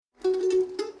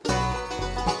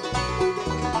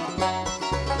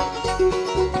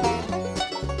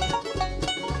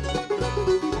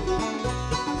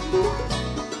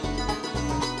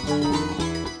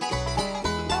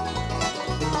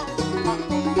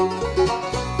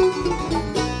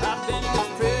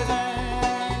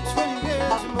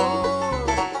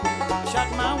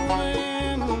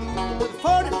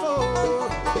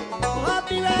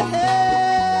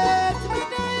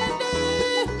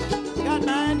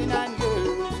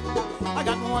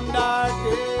one dark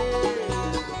day.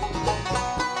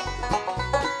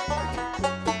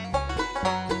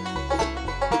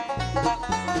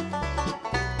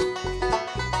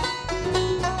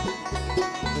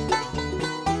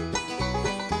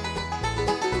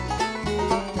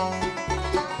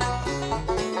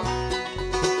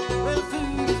 Well,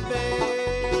 food is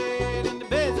bad and the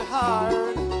beds are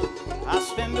hard. I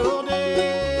spend all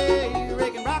day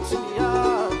raking rocks in the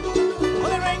yard. Well,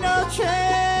 there ain't no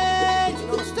change,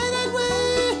 gonna stay that way.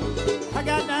 I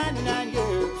got 99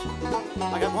 years,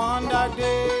 I got one dark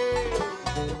day.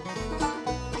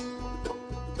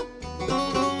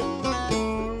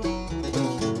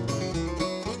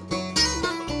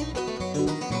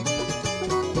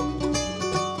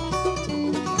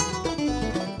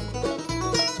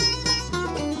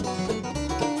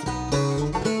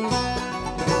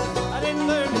 I didn't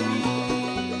learn to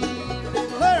read,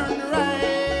 didn't learn to write,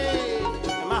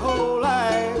 and my whole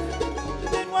life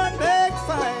it's been one big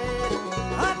fight.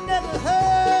 I never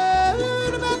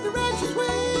heard about the righteous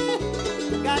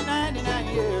way. Got 99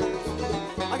 years,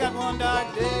 I got one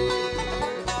dark day.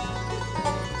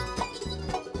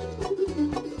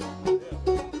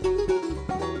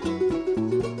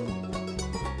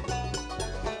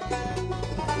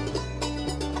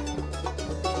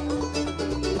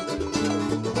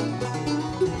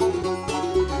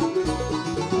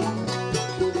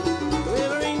 Well,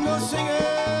 there ain't no singer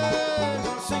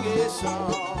gonna sing his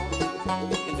song.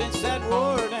 Convince that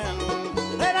warden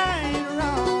that I ain't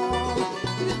wrong.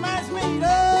 His mind's made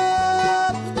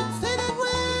up, stay that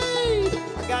way.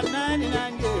 I got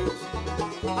 99 years,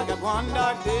 I got one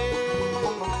dark day.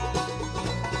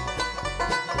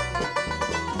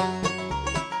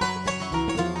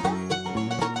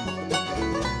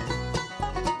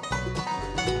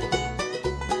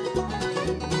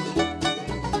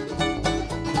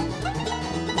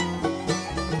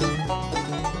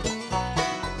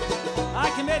 I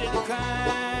committed a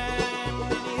crime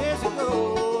many years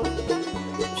ago.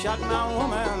 Shot my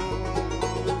woman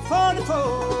with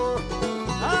 44.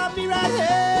 I'll be right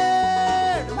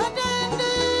here to my dying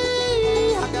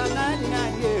day. I got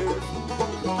 99 years,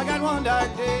 I got one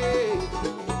dark day.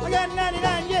 I got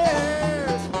 99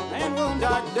 years and one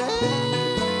dark day.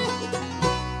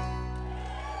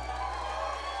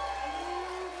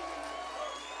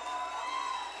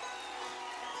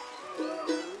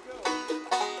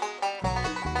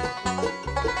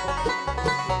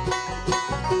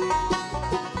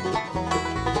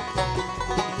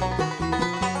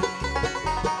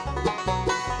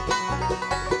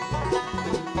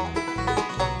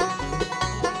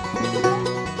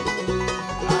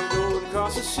 I'm going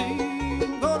across the sea,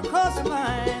 I'm going across the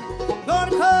line,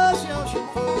 going across the ocean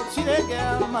for to see that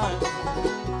gal of mine.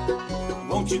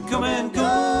 Won't you come and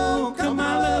go, come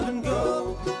my love and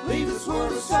go, leave this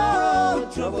world of sorrow,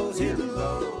 the troubles here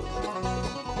below.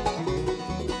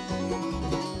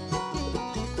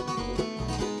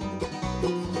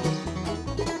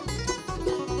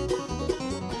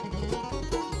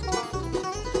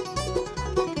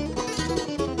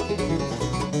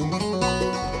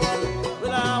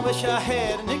 Well, I wish I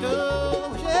had a nickel,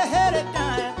 wish I had a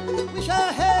dime, wish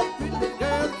I had a pretty little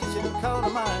girl kissing a call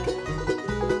of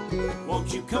mine.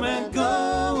 Won't you come and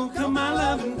go, come my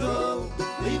love and go,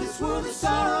 leave this world of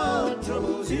sorrow and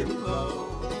troubles here below.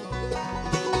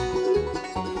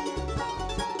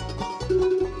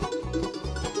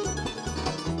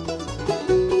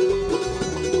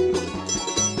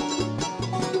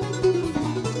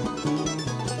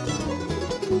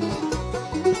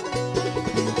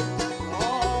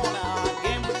 Oh, now I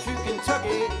gambled through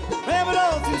Kentucky, traveled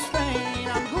all through Spain.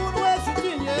 I'm going to West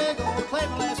Virginia, gonna play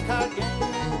my last card game.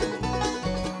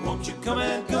 Won't you come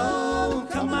and go,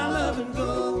 come my love and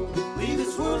go, leave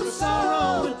this world of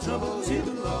sorrow and troubles here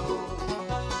below.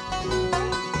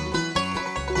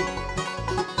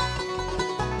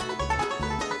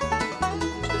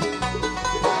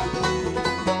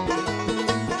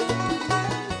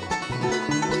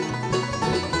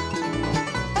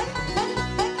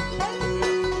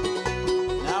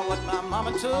 Now what my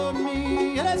mama told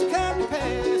me, it has come to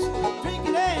pass.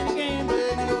 Drinking and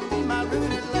gambling, it'll be my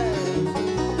ruin at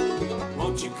last.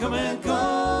 Won't you come and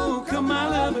go, come my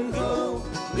love and go,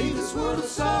 leave this world of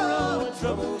sorrow and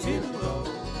troubles here below.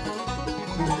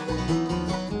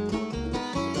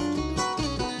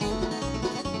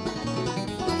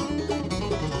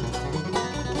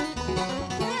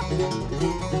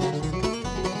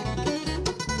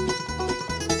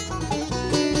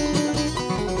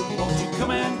 Won't you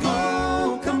come and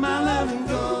go, come my love and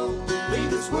go,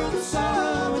 leave this world of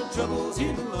sorrow and troubles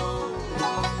here below.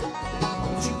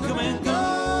 Won't you come and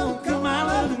go, come my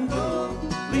love and go,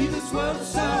 leave this world of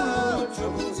sorrow and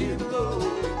troubles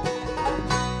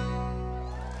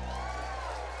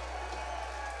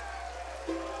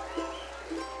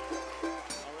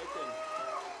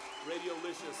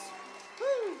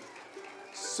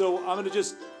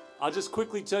I'll just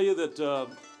quickly tell you that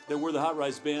we're the Hot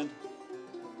Rize Band.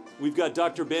 We've got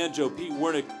Dr. Banjo, Pete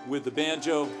Wernick with the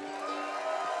banjo.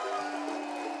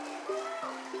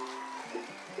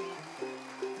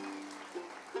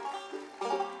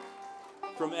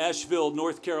 From Asheville,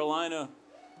 North Carolina,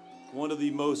 one of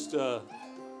the most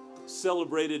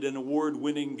celebrated and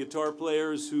award-winning guitar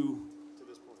players who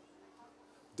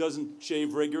doesn't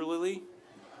shave regularly.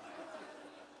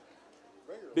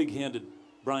 Big-handed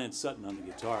Brian Sutton on the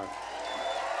guitar.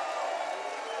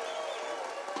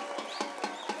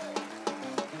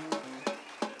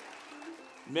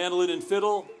 Mandolin and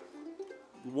fiddle,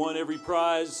 won every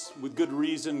prize with good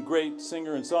reason. Great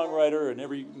singer and songwriter, and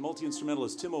every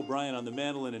multi-instrumentalist. Tim O'Brien on the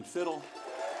mandolin and fiddle.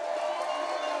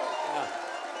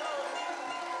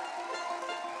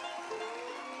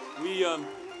 Yeah.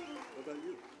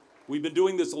 We've been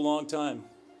doing this a long time.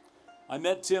 I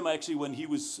met Tim actually when he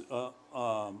was,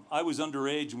 I was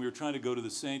underage and we were trying to go to the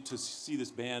Saint to see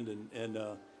this band, and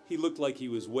he looked like he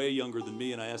was way younger than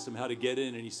me, and I asked him how to get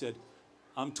in, and he said,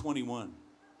 "I'm 21."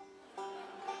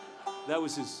 That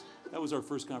was our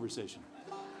first conversation.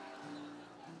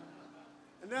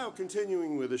 And now,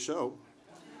 continuing with the show,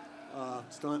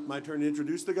 it's not my turn to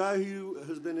introduce the guy who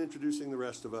has been introducing the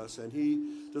rest of us, and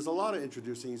he does a lot of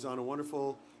introducing. He's on a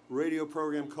wonderful radio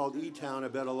program called E-Town. I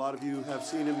bet a lot of you have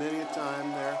seen him many a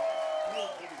time there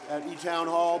at E-Town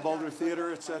Hall, Boulder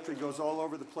Theater, etc. He goes all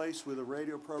over the place with a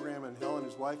radio program, and Helen,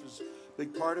 his wife, is a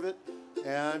big part of it.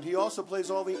 And he also plays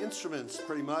all the instruments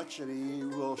pretty much, and he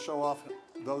will show off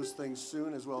those things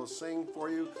soon, as well as sing for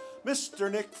you. Mr.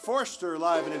 Nick Forster,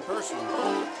 live and in person.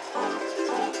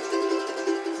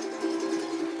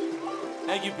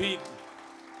 Thank you, Pete.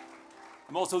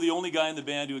 I'm also the only guy in the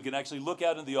band who can actually look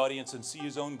out in the audience and see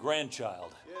his own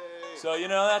grandchild. Yay. So, you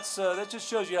know, that just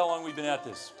shows you how long we've been at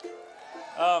this.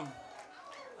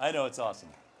 I know, it's awesome.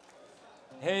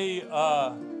 Hey,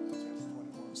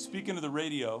 speaking of the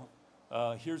radio,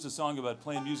 here's a song about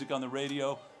playing music on the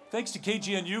radio. Thanks to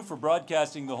KGNU for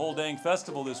broadcasting the whole dang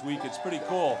festival this week. It's pretty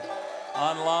cool.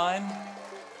 Online.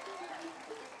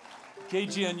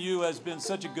 KGNU has been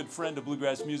such a good friend of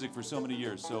bluegrass music for so many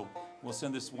years, so we'll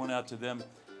send this one out to them.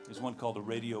 There's one called a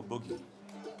Radio Boogie.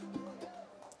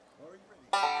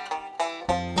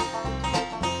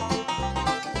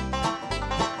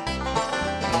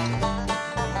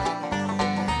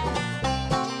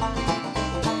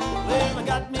 Well, I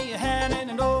got me a hand and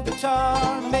an old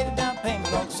guitar, made a down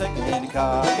payment on the second-hand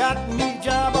car. Got me a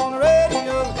job on the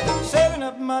radio, saving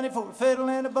up money for a fiddle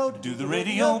and a boat to do the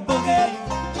radio boogie.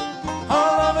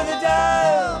 All over the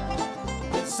dial,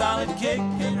 with solid kick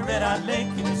and a red-hot lick,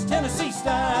 and it's Tennessee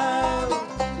style.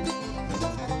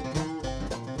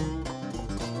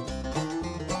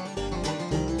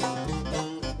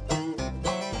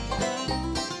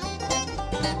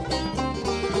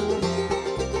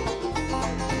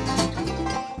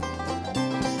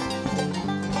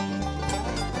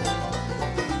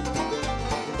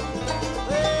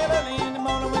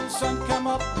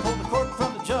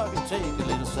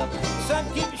 Sun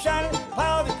keep it shining,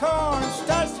 plow the corn,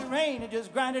 starts to rain, and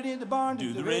just grind it in the barn.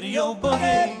 Do the radio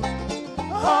boogie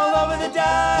all over the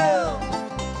dial,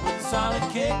 with a solid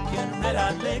kick and a red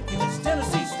hot lick, and it's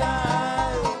Tennessee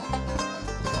style.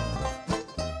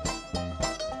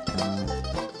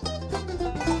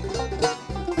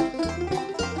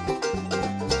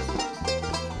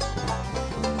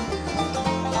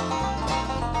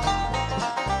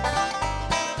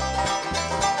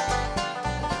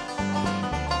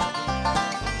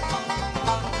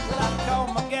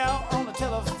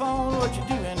 What you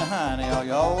doing, honey? Are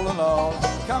you all alone?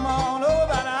 Come on over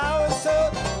about an hour or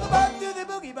so. We'll both do the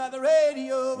boogie by the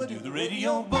radio. We'll do the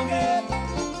radio boogie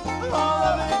all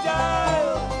over the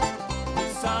dial. With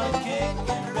a solid kick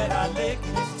and a red hot lick,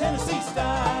 and it's Tennessee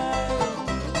style.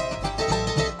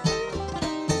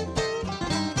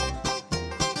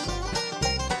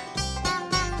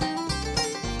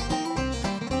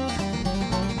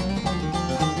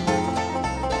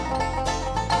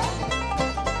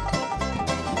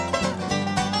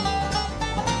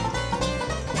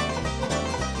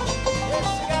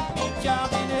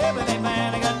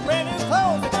 Man, I got brand new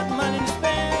clothes, I got money to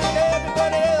spend.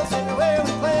 Everybody else everywhere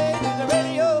we play, do the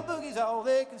radio boogie's all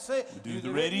they can say. We do the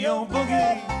radio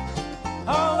boogie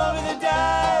all over the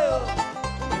dial,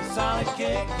 with a solid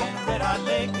kick and a red hot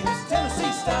lick, and it's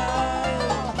Tennessee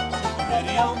style.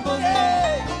 Radio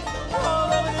boogie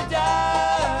all over the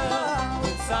dial,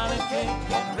 with a solid kick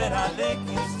and a red hot lick,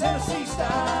 and it's Tennessee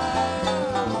style.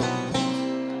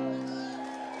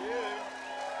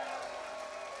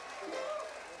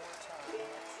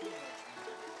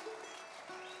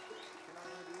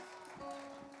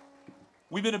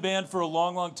 We've been a band for a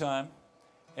long, long time,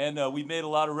 and we've made a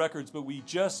lot of records, but we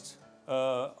just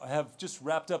have just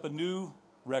wrapped up a new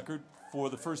record for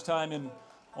the first time in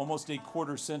almost a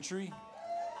quarter century.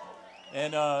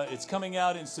 And it's coming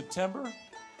out in September.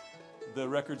 The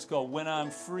record's called When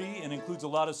I'm Free and includes a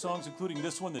lot of songs, including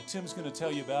this one that Tim's going to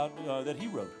tell you about that he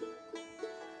wrote.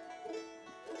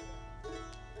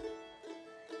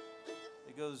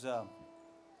 It goes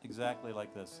exactly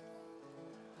like this.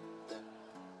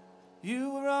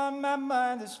 You were on my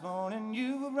mind this morning,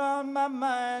 you were on my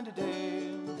mind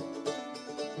today.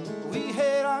 We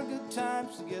had our good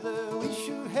times together, we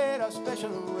sure had our special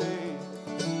way.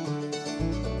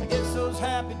 I guess those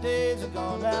happy days are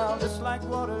gone now, just like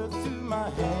water through my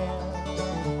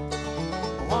hand.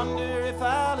 I wonder if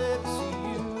I'll ever see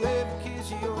you, ever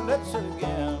kiss your lips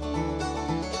again.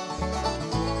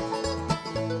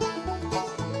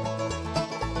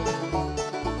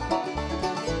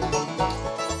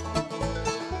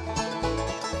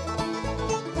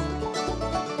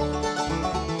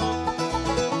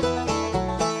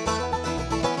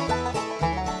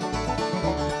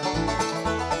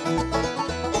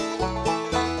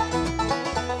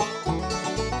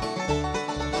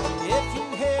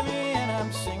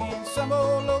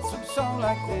 Song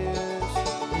like this,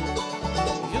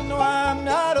 you know I'm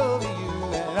not over you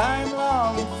and I'm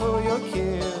longing for your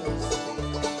kiss.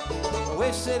 I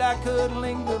wish that I could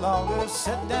linger longer,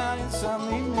 sit down in some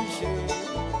evening shade.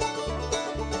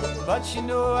 But you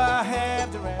know I have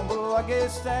to ramble, I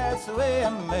guess that's the way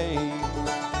I'm made.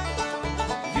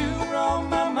 You were on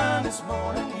my mind this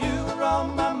morning, you were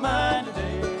on my mind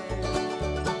today.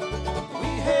 We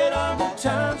had our good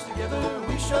times together,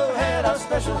 we sure had our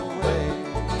special way.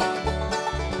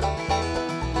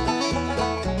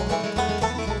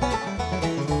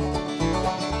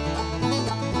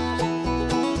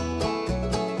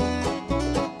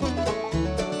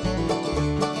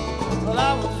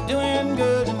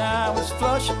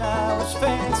 Flush and I was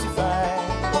fancy fine.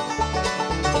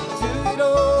 Threw it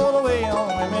all away on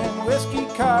women, whiskey,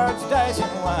 cards, dice,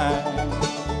 and wine.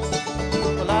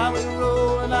 Well, I would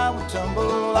roll and I would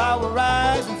tumble, I would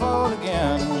rise and fall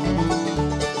again.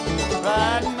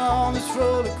 Riding on this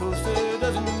roller coaster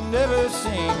doesn't ever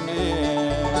seem to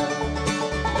end.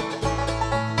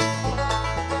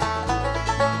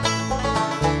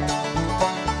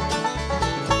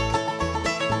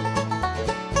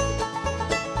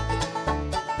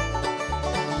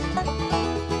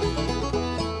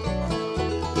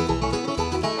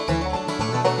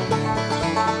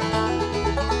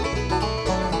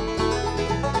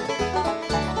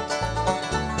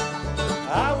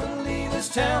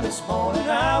 This morning,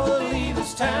 I will leave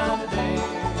this town today.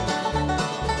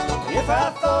 If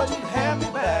I thought you'd have me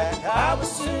back, I would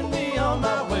soon be on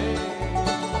my way.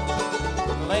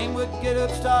 The lame would get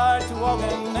up, start to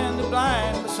walking, and the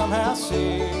blind would somehow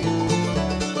see.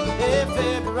 If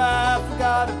ever I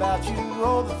forgot about you,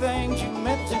 all the things you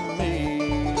meant to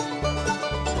me.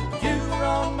 You were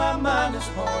on my mind this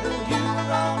morning, you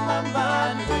were on my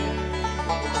mind today.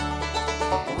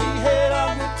 We had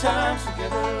our good times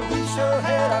together, we sure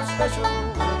had our special way.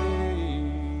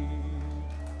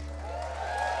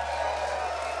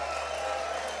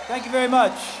 Thank you very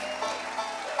much.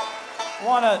 I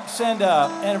want to send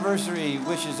anniversary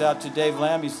wishes out to Dave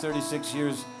Lamb. He's 36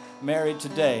 years married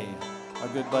today. Our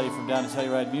good buddy from down at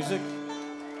Telluride Music.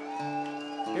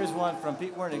 Here's one from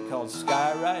Pete Wernick called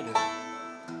Sky Rider.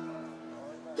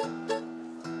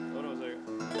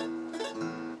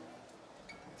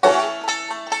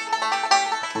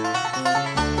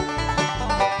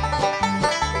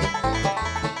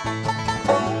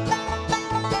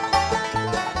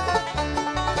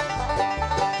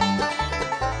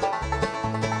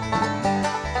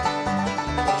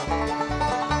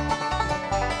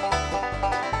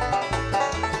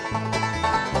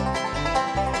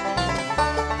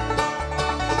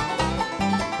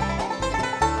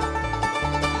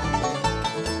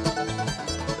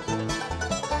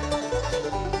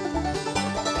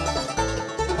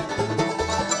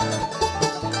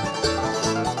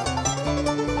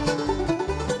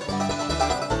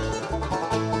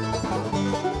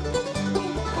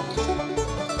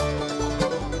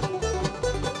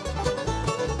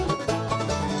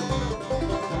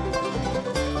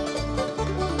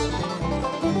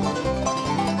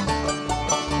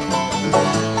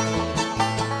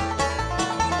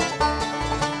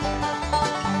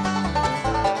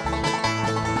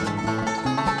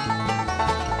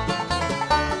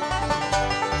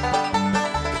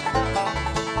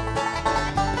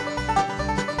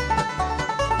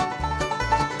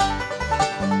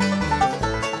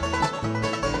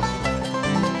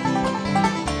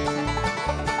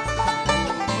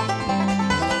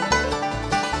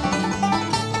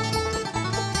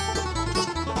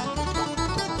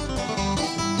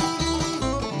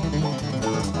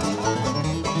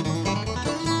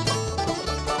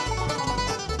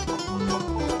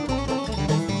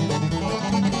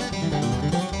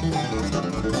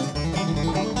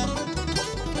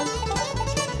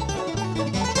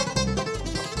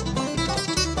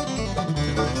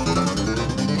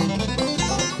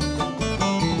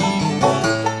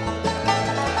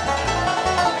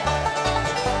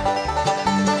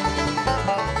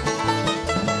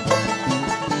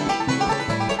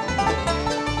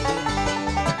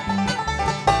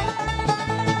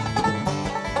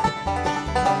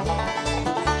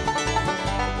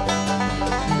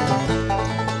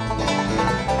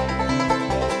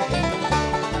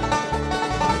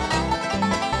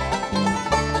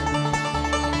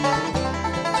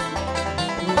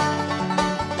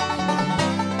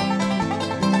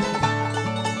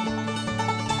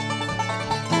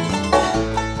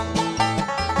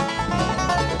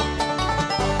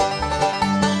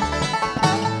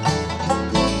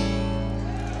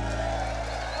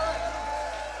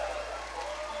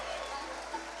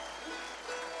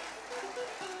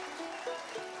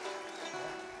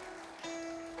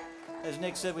 as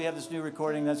Nick said, we have this new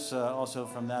recording that's also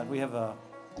from that. We have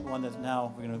one that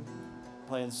now we're going to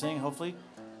play and sing, hopefully,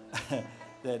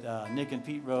 that Nick and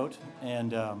Pete wrote.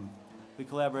 And we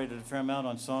collaborated a fair amount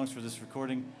on songs for this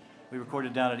recording. We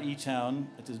recorded down at E-Town,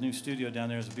 at this new studio down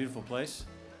there. It's a beautiful place.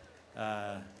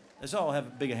 Let's all have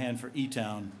a big hand for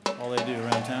E-Town, all they do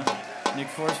around town. Nick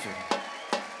Forster.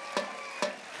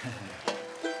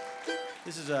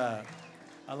 This is, I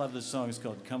love this song. It's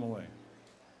called Come Away.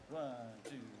 1,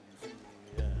 2, 3,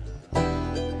 yeah.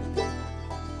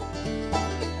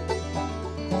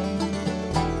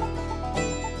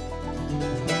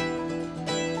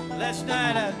 Last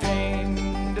night I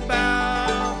dreamed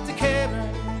about the cabin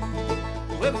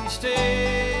where we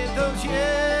stayed those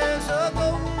years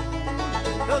ago.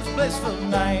 Those blissful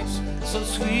nights, so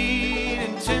sweet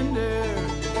and tender.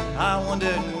 I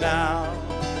wonder now,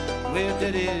 where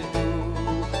did it go?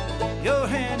 Your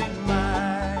hand in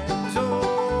mine,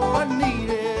 so I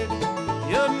needed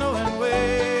your knowing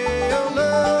way, your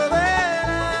love and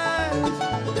eyes.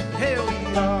 Here we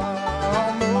are,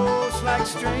 almost like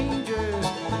strangers,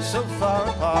 so far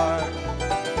apart,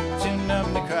 too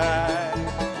numb to cry.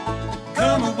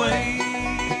 Come away,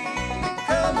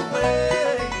 come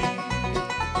away,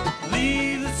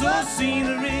 leave this old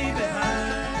scenery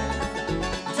behind.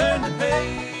 Turn the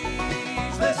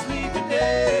page, let's leave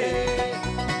today.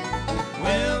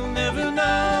 We'll never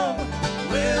know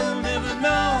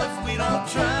if we don't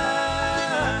try.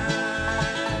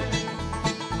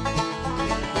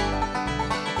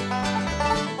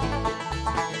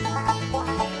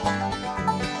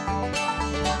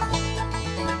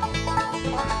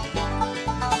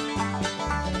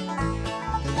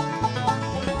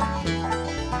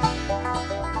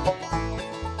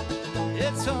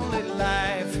 It's only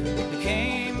life that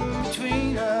came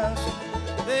between us.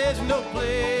 There's no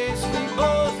place we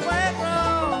both went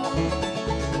wrong.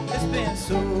 It's been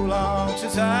so long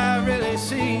since I really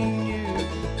seen you.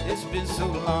 It's been so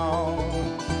long,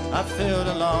 I felt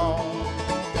alone.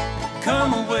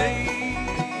 Come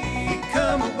away,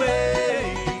 come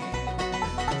away,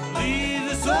 leave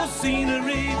this old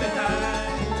scenery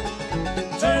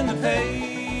behind. Turn the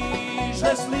page,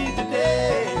 let's leave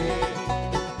today.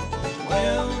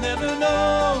 We'll never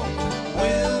know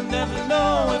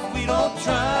if we don't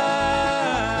try.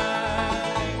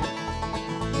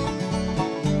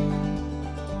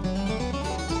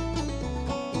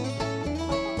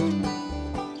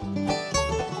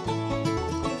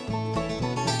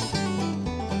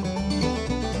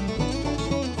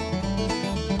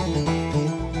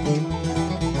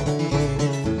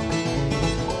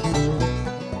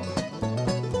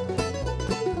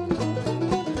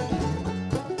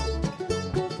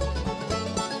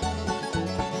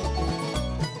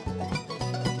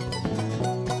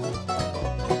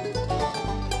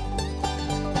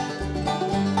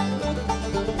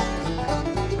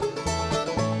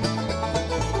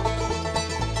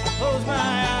 Close my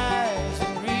eyes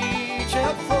and reach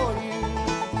out for you.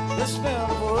 The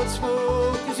smell of wood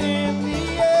smoke is in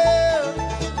the air.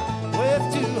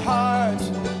 With two hearts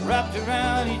wrapped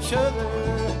around each other,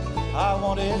 I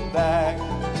want it back.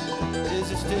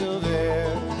 Is it still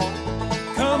there?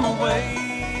 Come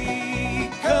away,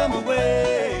 come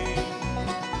away,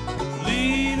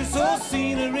 leave this old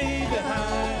scenery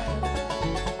behind.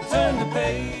 Turn the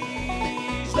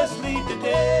page, let's leave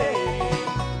today.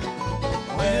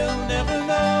 We'll never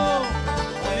know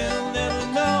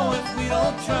if we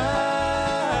don't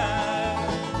try.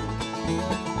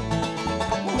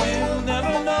 We'll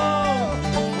never know,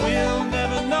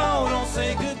 don't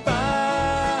say goodbye.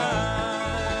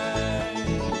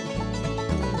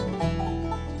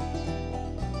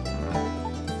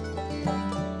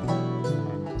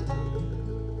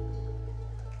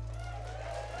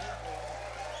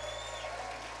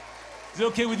 Is it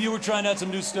okay with you? We're trying out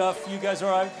some new stuff. You guys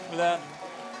all right with that?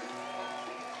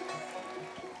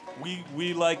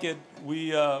 We like it.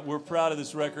 We're proud of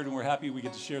this record, and we're happy we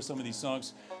get to share some of these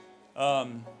songs.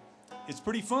 It's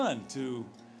pretty fun to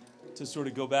sort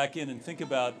of go back in and think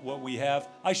about what we have.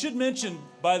 I should mention,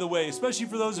 by the way, especially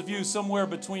for those of you somewhere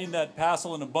between that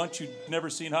Passel and a bunch who'd never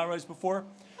seen High Rise before,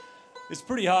 it's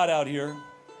pretty hot out here,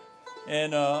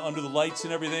 and under the lights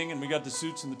and everything, and we got the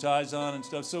suits and the ties on and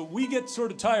stuff, so we get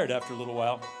sort of tired after a little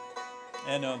while.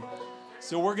 And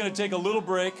so we're going to take a little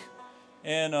break,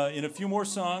 and in a few more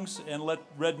songs, and let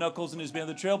Red Knuckles and his band,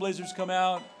 the Trailblazers, come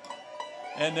out.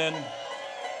 And then,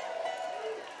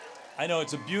 I know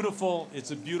it's a beautiful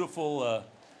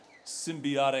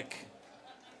symbiotic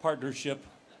partnership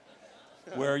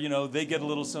where, you know, they get a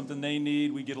little something they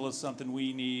need, we get a little something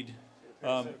we need.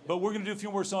 But we're going to do a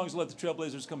few more songs and let the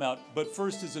Trailblazers come out. But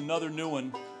first is another new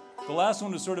one The last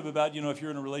one was sort of about, if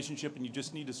you're in a relationship and you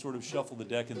just need to sort of shuffle the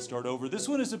deck and start over. This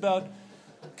one is about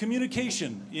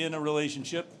communication in a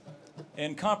relationship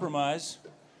and compromise.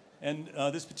 And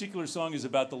this particular song is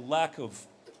about the lack of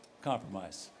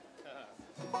compromise.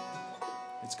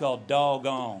 It's called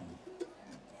Doggone.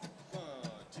 1,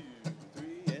 2, 3,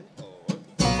 and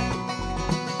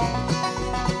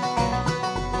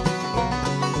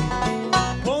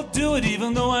 4. Won't do it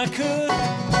even though I could.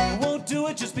 I won't do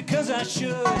it just because I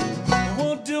should. I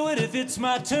won't do it if it's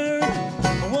my turn.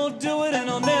 I won't do it and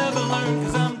I'll never learn,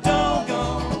 'cause I'm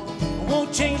doggone. I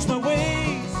won't change my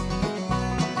ways.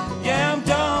 Yeah, I'm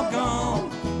doggone.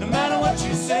 No matter what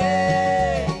you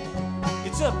say,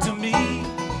 it's up to me.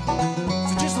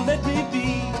 So just let me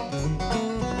be.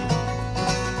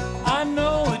 I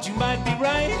know that you might be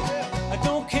right. I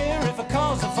don't care if it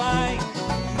cause a fight.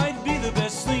 It might be the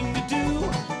best thing to do.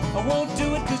 I won't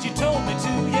do it 'cause you told me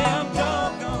to. Yeah, I'm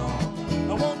doggone.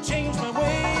 I won't change my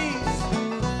ways.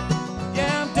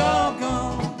 Yeah, I'm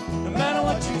doggone. No matter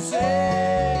what you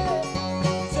say,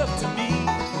 it's up to me.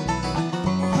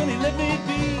 Honey, let me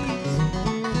be.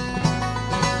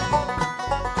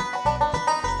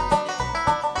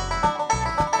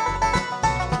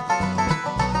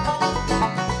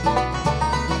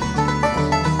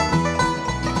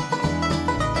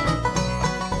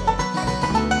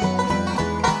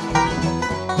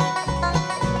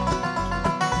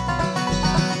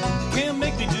 Can't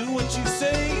make me do what you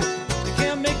say. You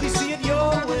can't make me see it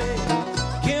your way.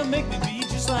 You can't make me be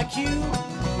just like you.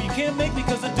 Well, you can't make me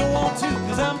 'cause I don't want to.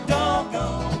 'Cause I'm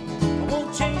doggone. I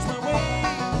won't change my ways.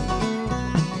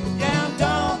 Yeah, I'm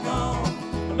doggone.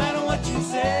 No matter what you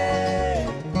say,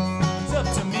 it's up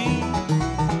to me.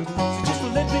 So just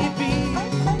let me be.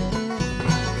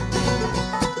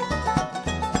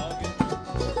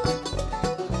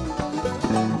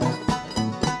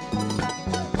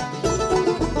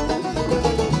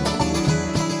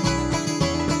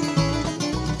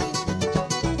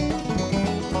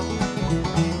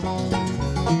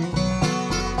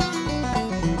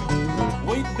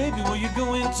 Wait, baby, where you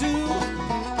going to?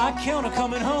 I count on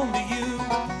coming home to you.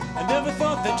 I never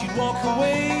thought that you'd walk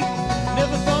away.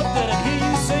 Never thought that I'd hear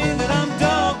you say that I'm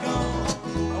doggone.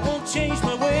 I won't change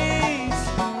my ways.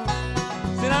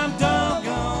 That I'm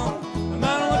doggone. No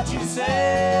matter what you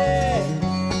say.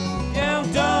 Yeah,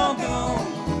 I'm doggone.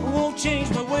 I won't change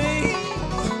my ways.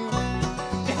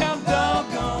 Yeah, I'm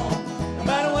doggone. No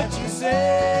matter what you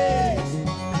say,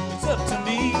 it's up to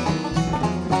me.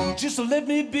 Just let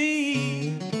me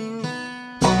be.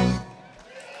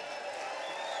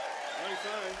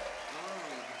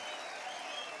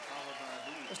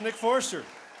 That's Nick Forster.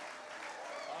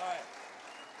 All right.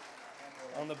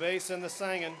 On the bass and the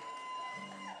singing.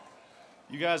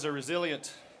 You guys are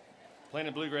resilient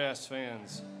Planet Bluegrass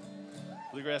fans,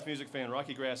 bluegrass music fan,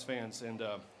 RockyGrass fans, and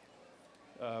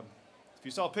if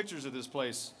you saw pictures of this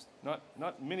place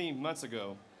not many months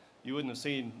ago, you wouldn't have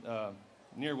seen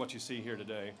near what you see here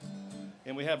today.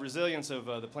 And we have resilience of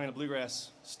the Planet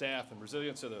Bluegrass staff and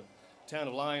resilience of the town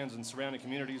of Lyons and surrounding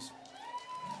communities.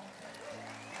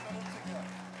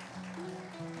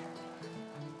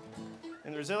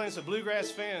 And the resilience of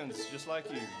bluegrass fans just like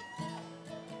you.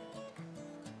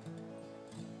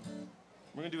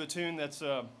 We're going to do a tune that's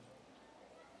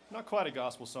not quite a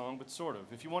gospel song, but sort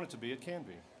of. If you want it to be, it can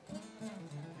be.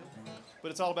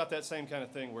 But it's all about that same kind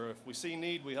of thing where if we see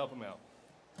need, we help them out.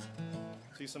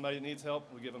 See somebody that needs help,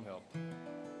 we give them help.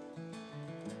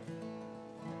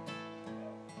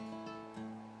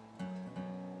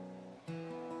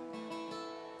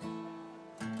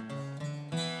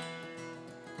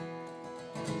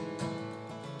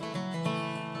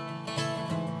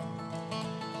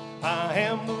 I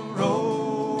am the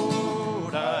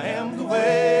road, I am the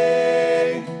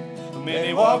way.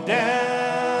 Many walk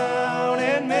down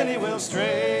and many will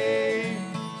stray.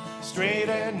 Straight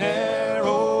and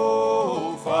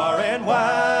narrow, far and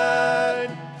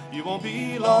wide. You won't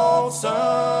be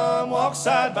lonesome, walk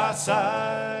side by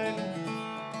side.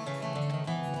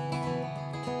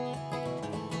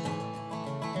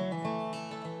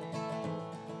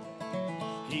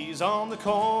 He's on the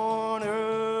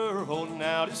corner, holding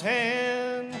out his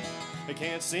hand. They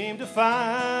can't seem to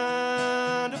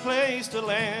find a place to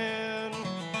land.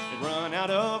 They've run out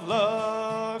of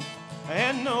luck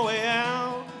and no way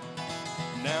out.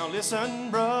 Now listen,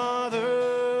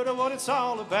 brother, to what it's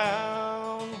all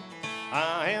about.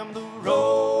 I am the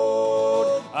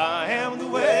road, I am the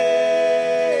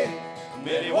way.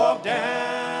 Many walk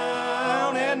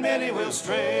down and many will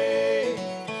stray.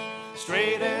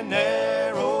 Straight and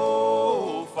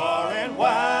narrow, far and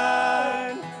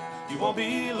wide. You won't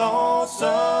be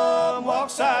lonesome, walk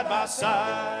side by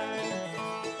side.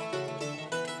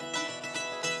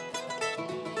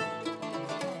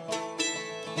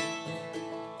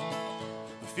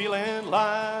 feeling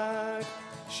like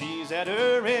she's at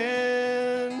her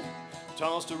end,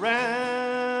 tossed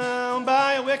around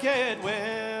by a wicked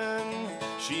wind.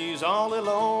 She's all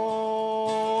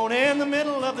alone in the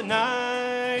middle of the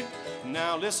night.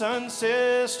 Now listen,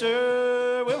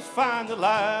 sister, we'll find the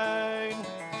light.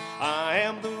 I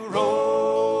am the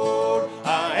road,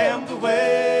 I am the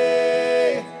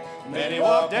way. Many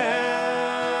walk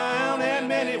down and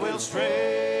many will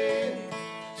stray.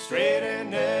 Straight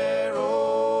and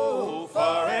narrow,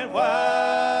 far and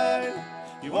wide.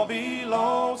 You won't be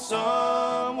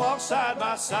lonesome, walk side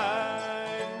by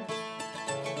side.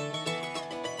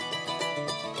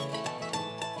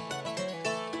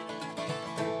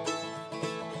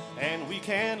 And we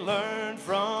can learn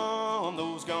from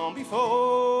those gone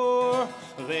before.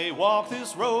 They walked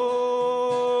this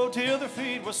road till their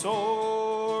feet were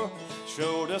sore.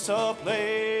 Showed us a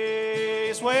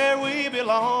place where we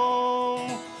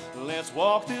belong. Let's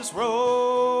walk this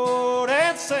road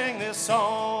and sing this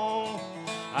song.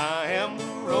 I am the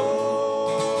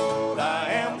road,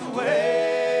 I am the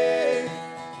way.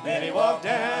 Many walk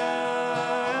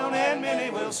down and many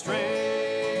will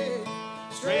stray.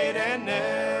 Straight and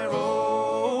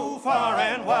narrow, far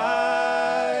and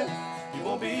wide. You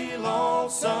won't be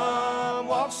lonesome,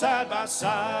 walk side by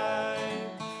side.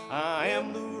 I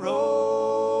am the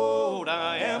road,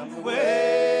 I am the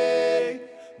way.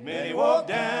 Many walk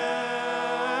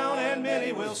down and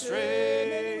many will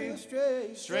stray.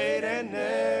 Straight and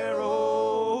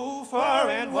narrow, far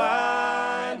and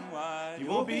wide. You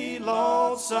won't be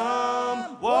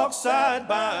lonesome, walk side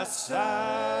by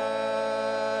side.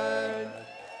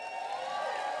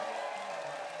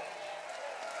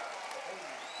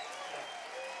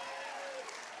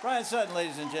 Brian Sutton,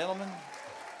 ladies and gentlemen.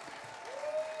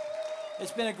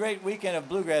 It's been a great weekend of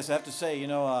bluegrass, I have to say. You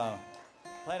know,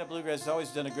 Planet Bluegrass has always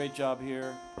done a great job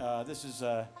here. This is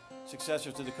a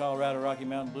successor to the Colorado Rocky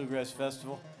Mountain Bluegrass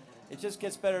Festival. It just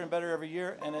gets better and better every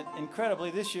year, and incredibly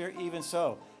this year, even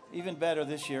so, even better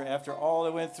this year after all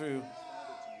it went through.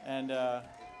 And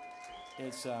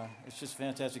it's just a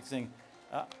fantastic thing.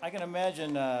 I can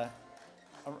imagine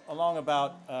along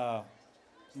about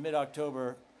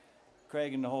mid-October,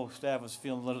 Craig and the whole staff was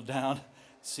feeling a little down,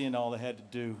 seeing all they had to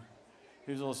do.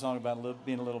 Here's a little song about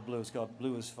being a little blue. It's called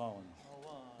Blue Is Falling.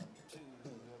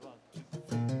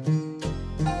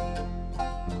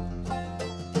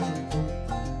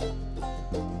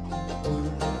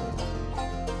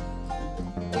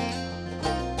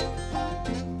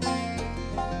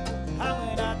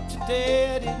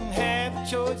 I didn't have a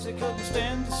choice, I couldn't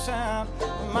stand the sound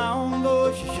of my own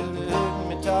voice. You should have heard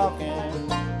me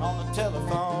talking on the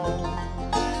telephone.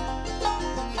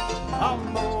 All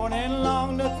morning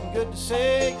long, nothing good to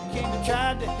say. King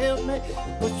tried to help me,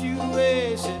 put you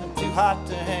away. Said I'm too hot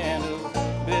to handle,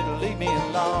 better leave me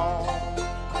alone.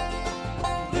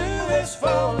 Blue is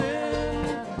falling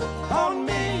on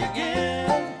me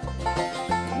again.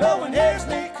 No one hears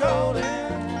me calling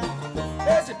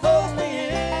as it pulls me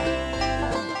in.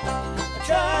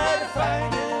 Try to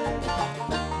find it,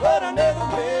 but I never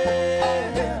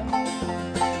win.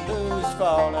 Blue is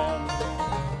falling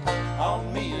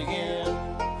on me again.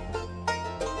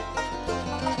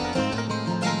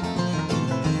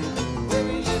 When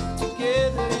we live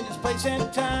together in this place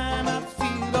and time, I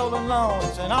feel all alone.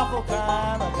 It's an awful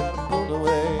crime. I gotta pull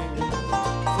away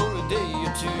for a day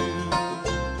or two.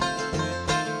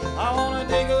 I wanna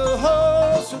dig a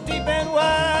hole so deep and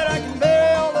wide I can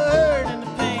bury all the hurt and the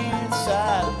pain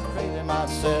inside. I'm afraid of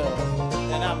myself,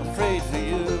 and I'm afraid for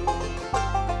you.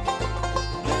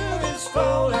 Blue is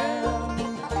falling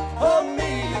on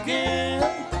me again.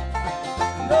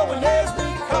 No one hears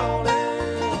me calling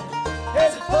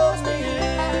as it pulls me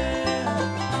in.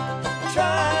 I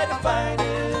try to find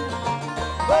it,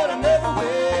 but I never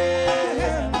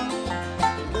win.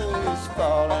 Blue is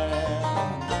falling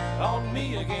on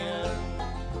me again.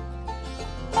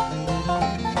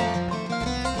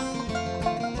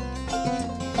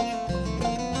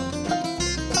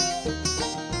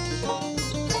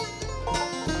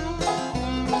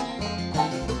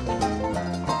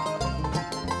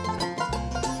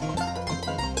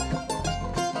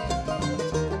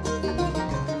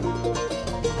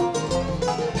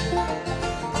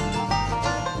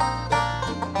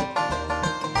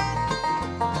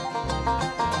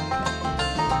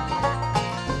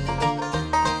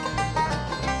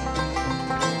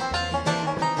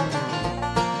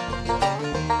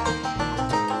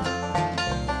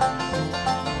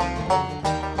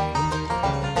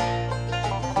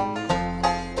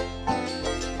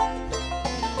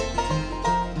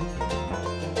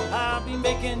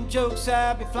 Jokes,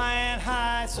 I'll be flying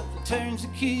high, something turns the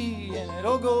key, and it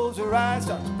all goes awry,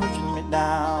 starts pushing me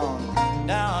down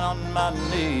on my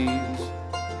knees.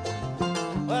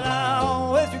 But I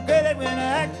always regret it when I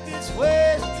act this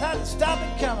way. I try to stop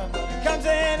it coming, but it comes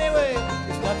anyway.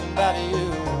 It's nothing about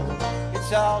you,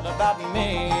 it's all about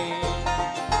me.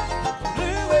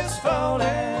 Blue is falling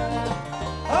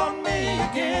on me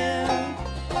again.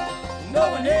 No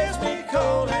one hears me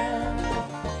calling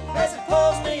as it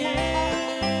pulls me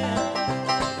in.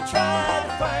 I try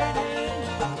to fight it,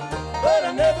 but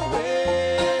I never will.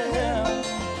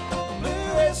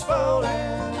 Blue is falling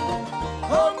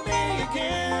on me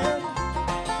again.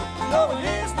 No one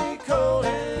hears me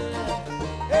calling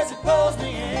as it pulls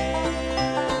me in.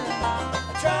 I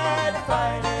try to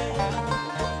fight it,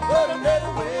 but I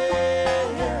never will.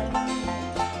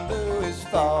 Blue is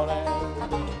falling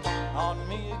on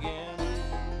me again.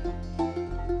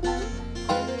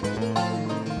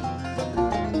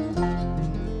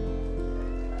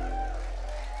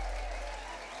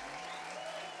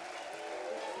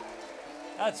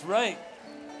 That's right.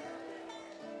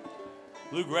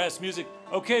 Bluegrass music.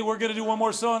 Okay, we're going to do one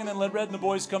more song and then let Red and the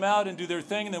boys come out and do their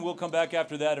thing, and then we'll come back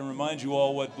after that and remind you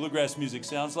all what bluegrass music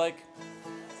sounds like.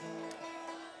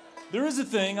 There is a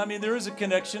thing, there is a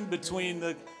connection between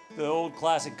the old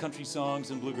classic country songs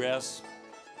and bluegrass.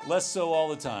 Less so all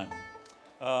the time.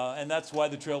 And that's why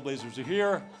the Trailblazers are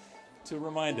here, to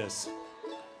remind us.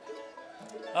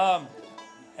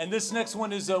 And this next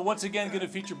one is once again going to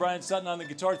feature Brian Sutton on the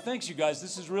guitar. Thanks, you guys.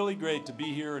 This is really great to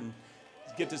be here and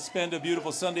get to spend a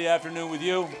beautiful Sunday afternoon with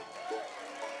you,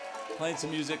 playing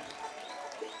some music.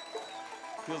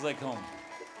 Feels like home.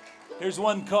 Here's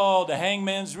one called The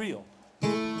Hangman's Reel.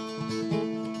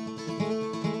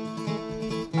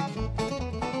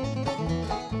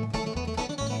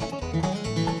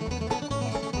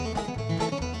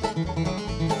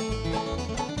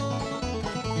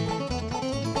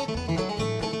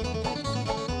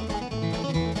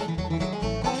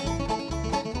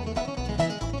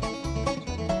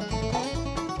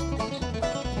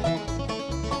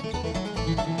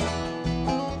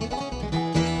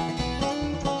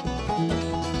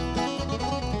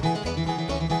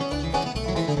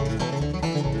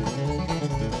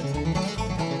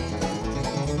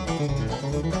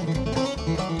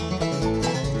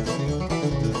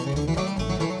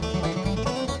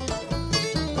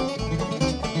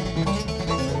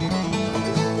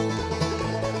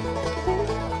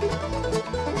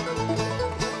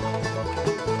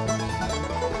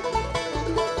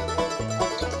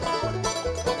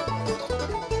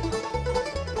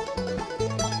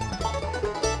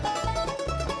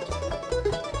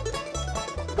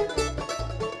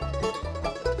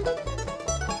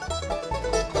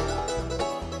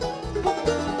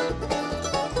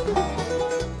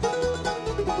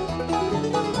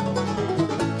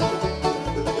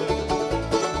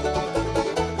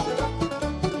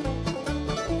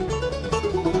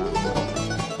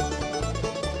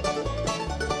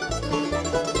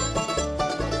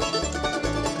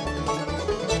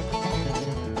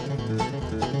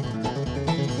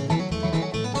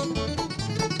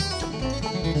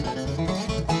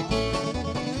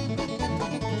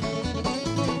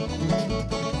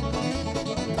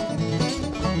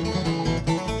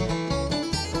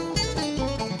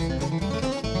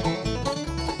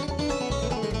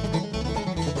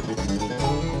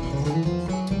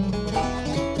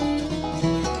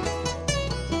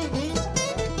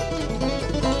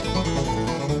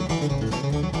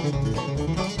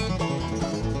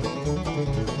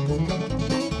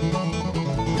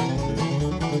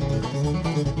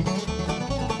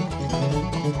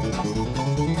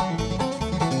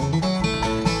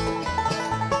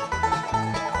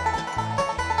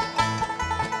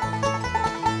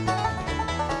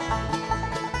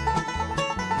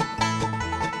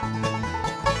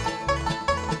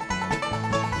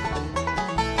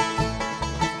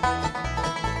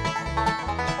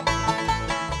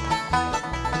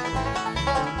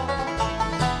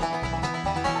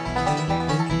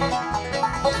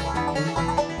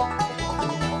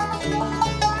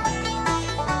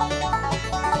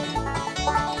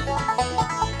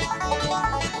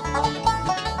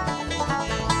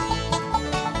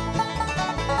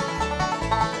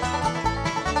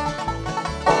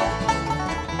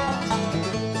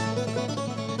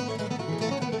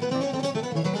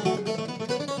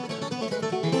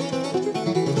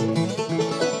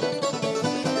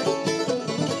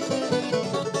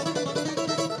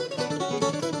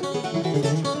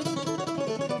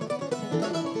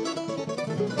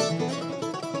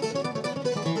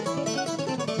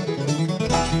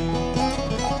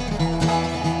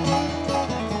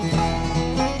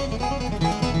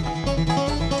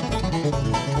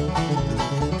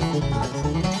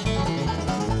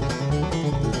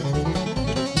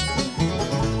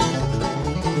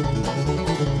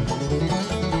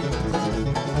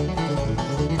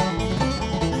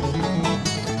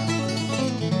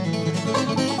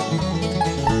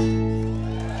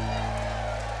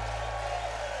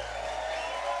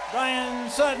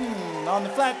 on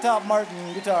the flat top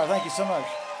Martin guitar. Thank you so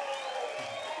much.